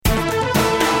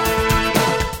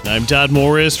I'm Todd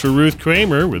Morris for Ruth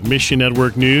Kramer with Mission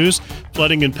Network News.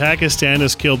 Flooding in Pakistan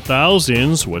has killed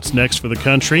thousands. What's next for the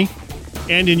country?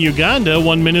 And in Uganda,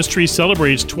 one ministry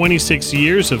celebrates 26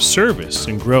 years of service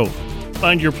and growth.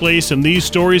 Find your place in these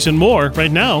stories and more right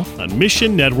now on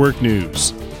Mission Network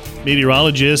News.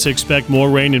 Meteorologists expect more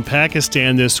rain in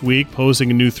Pakistan this week, posing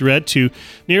a new threat to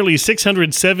nearly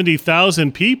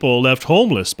 670,000 people left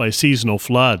homeless by seasonal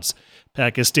floods.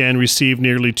 Pakistan received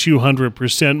nearly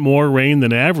 200% more rain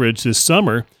than average this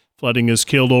summer. Flooding has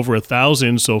killed over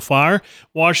 1,000 so far,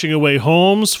 washing away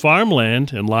homes,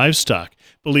 farmland, and livestock.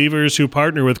 Believers who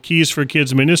partner with Keys for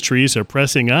Kids Ministries are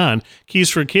pressing on. Keys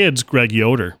for Kids, Greg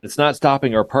Yoder. It's not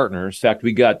stopping our partners. In fact,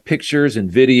 we got pictures and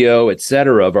video,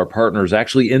 etc., of our partners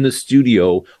actually in the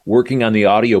studio working on the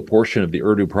audio portion of the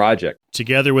Urdu project.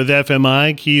 Together with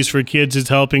FMI, Keys for Kids is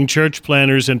helping church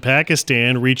planners in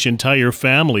Pakistan reach entire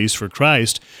families for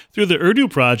Christ. Through the Urdu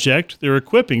project, they're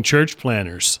equipping church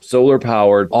planners.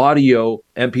 Solar-powered audio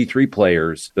MP3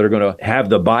 players that are going to have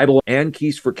the Bible and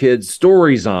Keys for Kids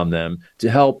stories on them to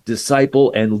help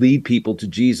disciple and lead people to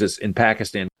Jesus in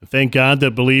Pakistan. Thank God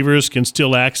that believers can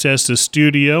still access the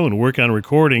studio and work on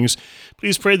recordings.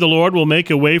 Please pray the Lord will make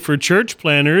a way for church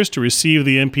planners to receive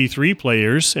the MP3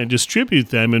 players and distribute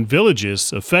them in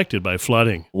villages affected by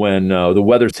flooding. When the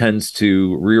weather tends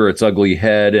to rear its ugly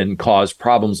head and cause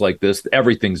problems like this,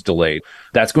 everything's delayed.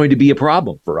 That's going to be a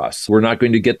problem for us. We're not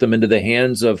going to get them into the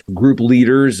hands of group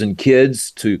leaders and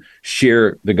kids to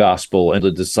share the gospel and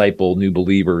to disciple new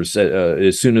believers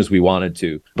as soon as we wanted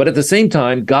to. But at the same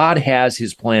time, God has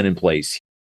his plan in place.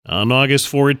 On August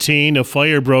 14, a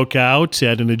fire broke out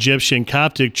at an Egyptian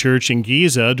Coptic church in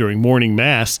Giza during morning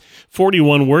mass.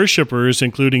 41 worshipers,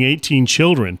 including 18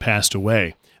 children, passed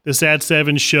away. The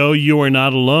Sat7 show You Are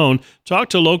Not Alone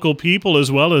talked to local people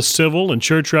as well as civil and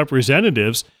church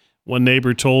representatives. One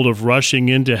neighbor told of rushing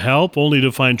in to help only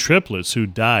to find triplets who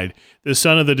died. The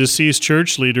son of the deceased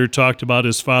church leader talked about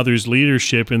his father's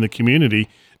leadership in the community.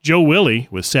 Joe Willie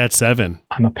with Sat7.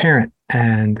 I'm a parent,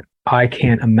 and I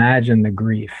can't imagine the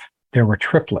grief. There were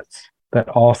triplets, but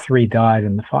all three died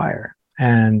in the fire.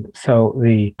 And so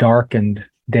the darkened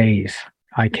days,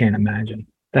 I can't imagine.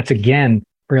 That's, again,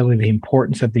 really the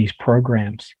importance of these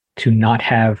programs, to not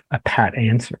have a pat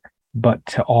answer, but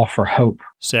to offer hope.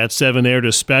 Sat7 aired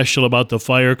a special about the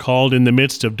fire called In the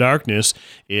Midst of Darkness.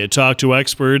 It talked to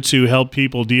experts who help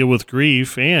people deal with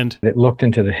grief, and it looked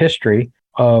into the history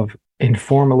of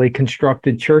informally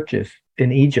constructed churches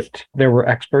in Egypt. There were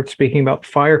experts speaking about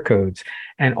fire codes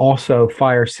and also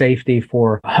fire safety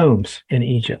for homes in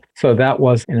Egypt. So that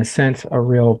was, in a sense, a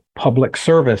real public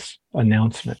service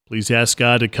announcement. Please ask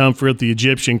God to comfort the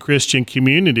Egyptian Christian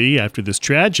community after this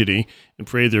tragedy and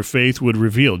pray their faith would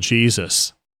reveal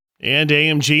Jesus. And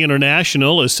AMG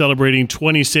International is celebrating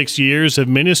 26 years of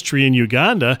ministry in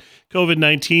Uganda.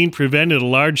 COVID-19 prevented a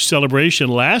large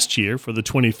celebration last year for the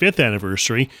 25th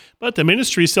anniversary, but the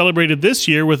ministry celebrated this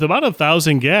year with about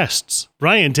 1,000 guests.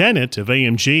 Brian Dennett of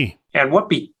AMG. And what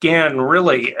began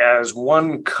really as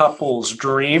one couple's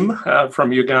dream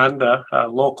from Uganda, a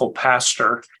local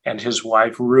pastor and his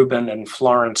wife, Reuben and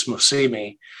Florence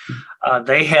Musimi,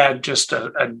 they had just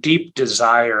a deep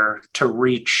desire to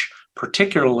reach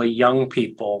particularly young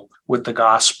people with the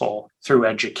gospel through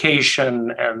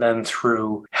education and then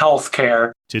through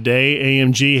healthcare. Today,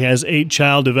 AMG has 8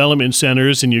 child development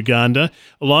centers in Uganda,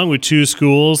 along with 2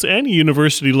 schools and a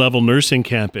university-level nursing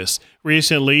campus.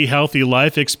 Recently, healthy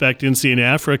life expectancy in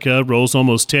Africa rose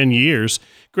almost 10 years.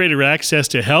 Greater access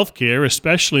to health care,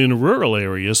 especially in rural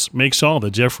areas, makes all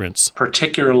the difference.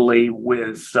 Particularly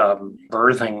with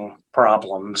birthing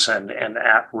problems and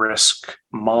at-risk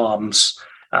moms,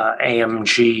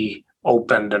 AMG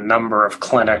opened a number of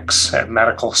clinics at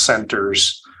medical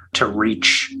centers to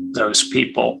reach those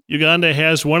people. Uganda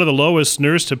has one of the lowest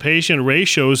nurse-to-patient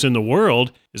ratios in the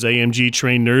world. As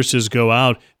AMG-trained nurses go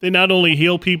out, they not only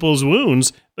heal people's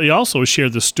wounds, they also share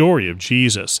the story of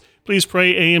Jesus. Please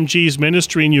pray AMG's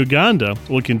ministry in Uganda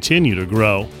will continue to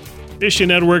grow. Mission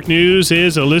Network News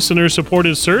is a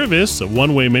listener-supported service of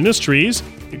One Way Ministries.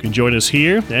 You can join us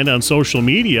here and on social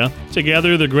media.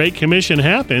 Together, the Great Commission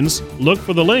happens. Look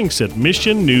for the links at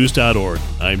missionnews.org.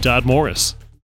 I'm Todd Morris.